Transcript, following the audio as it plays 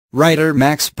Writer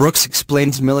Max Brooks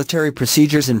explains military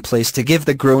procedures in place to give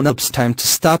the grown-ups time to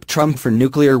stop Trump for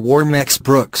nuclear war. Max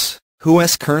Brooks, who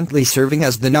is currently serving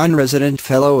as the non-resident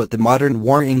fellow at the Modern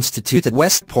War Institute at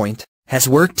West Point, has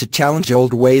worked to challenge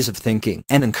old ways of thinking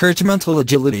and encourage mental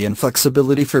agility and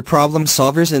flexibility for problem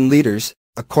solvers and leaders,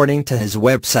 according to his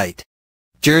website.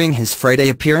 During his Friday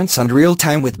appearance on Real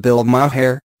Time with Bill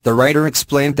Maher, the writer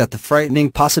explained that the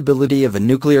frightening possibility of a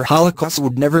nuclear holocaust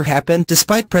would never happen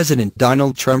despite President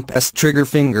Donald Trump's trigger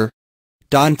finger.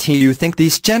 Don't you think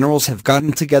these generals have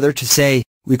gotten together to say,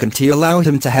 we can't allow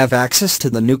him to have access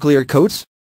to the nuclear codes?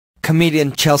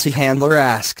 Comedian Chelsea Handler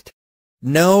asked.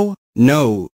 No,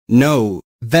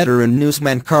 veteran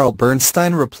newsman Carl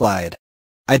Bernstein replied.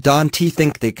 I don't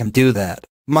think they can do that,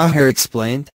 Maher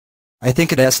explained. I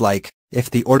think it is like,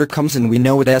 if the order comes and we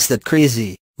know it is that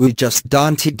crazy, we just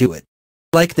don't do it.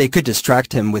 Like they could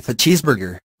distract him with a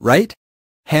cheeseburger, right?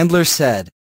 Handler said.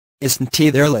 Isn't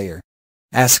he there later?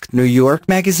 Asked New York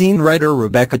Magazine writer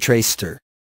Rebecca Traister.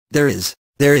 There is,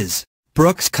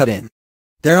 Brooks cut in.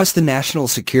 There is the National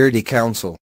Security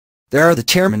Council. There are the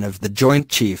chairmen of the Joint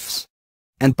Chiefs.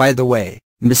 And by the way,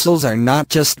 missiles are not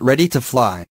just ready to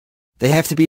fly. They have to be